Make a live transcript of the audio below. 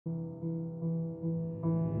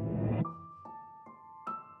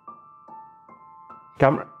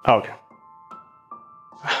Camera? Oh, okay.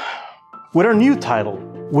 With our new title,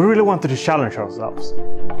 we really wanted to challenge ourselves.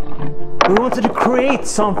 We wanted to create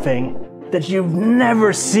something that you've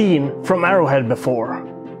never seen from Arrowhead before.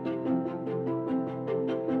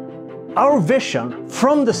 Our vision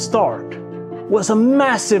from the start was a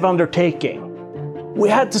massive undertaking. We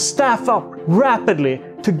had to staff up rapidly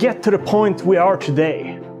to get to the point we are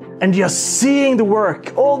today. And just seeing the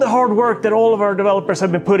work, all the hard work that all of our developers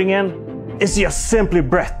have been putting in, is just simply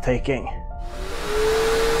breathtaking.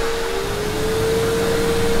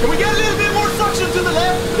 Can we get a little bit more suction to the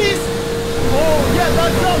left, please? Oh, yeah,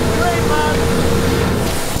 that sounds great, man!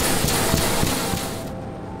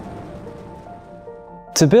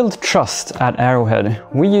 To build trust at Arrowhead,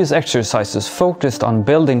 we use exercises focused on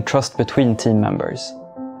building trust between team members.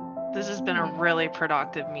 This has been a really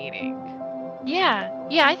productive meeting. Yeah,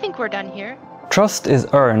 I think we're done here. Trust is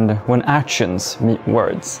earned when actions meet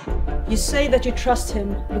words. You say that you trust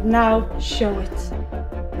him, but now show it.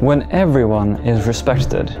 When everyone is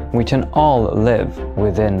respected, we can all live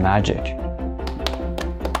within magic.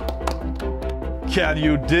 Can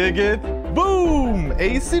you dig it? Boom!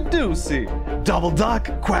 Acey-doocy. Double duck,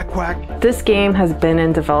 quack quack. This game has been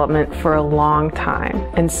in development for a long time,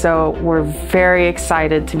 and so we're very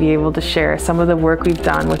excited to be able to share some of the work we've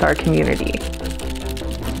done with our community.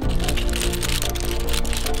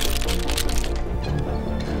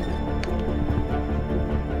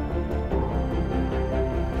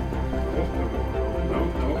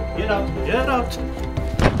 Get out.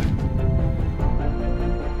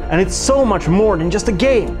 And it's so much more than just a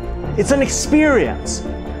game. It's an experience.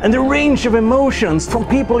 And the range of emotions from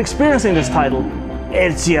people experiencing this title,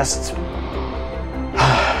 it's just...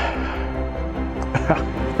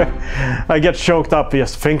 I get choked up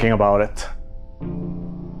just thinking about it.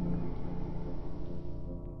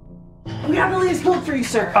 We have the latest build for you,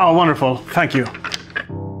 sir. Oh, wonderful. Thank you.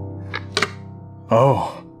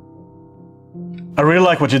 Oh. I really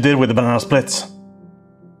like what you did with the banana splits.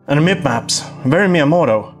 And the MIP maps. Very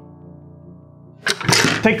Miyamoto.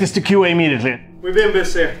 Take this to QA immediately. We've been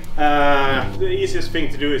busy. The easiest thing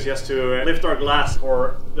to do is just to lift our glass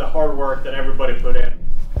for the hard work that everybody put in.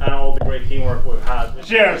 And all the great teamwork we've had.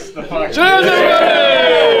 Cheers! The fuck. Cheers,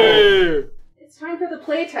 everybody! It's time for the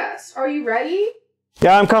playtest. Are you ready?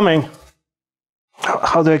 Yeah, I'm coming.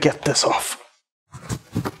 How do I get this off?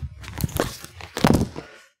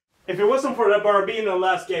 If it wasn't for the Barbino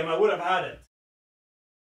last game, I would have had it.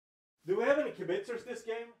 Do we have any kibitzers this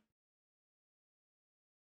game?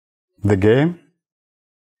 The game?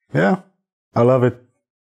 Yeah, I love it.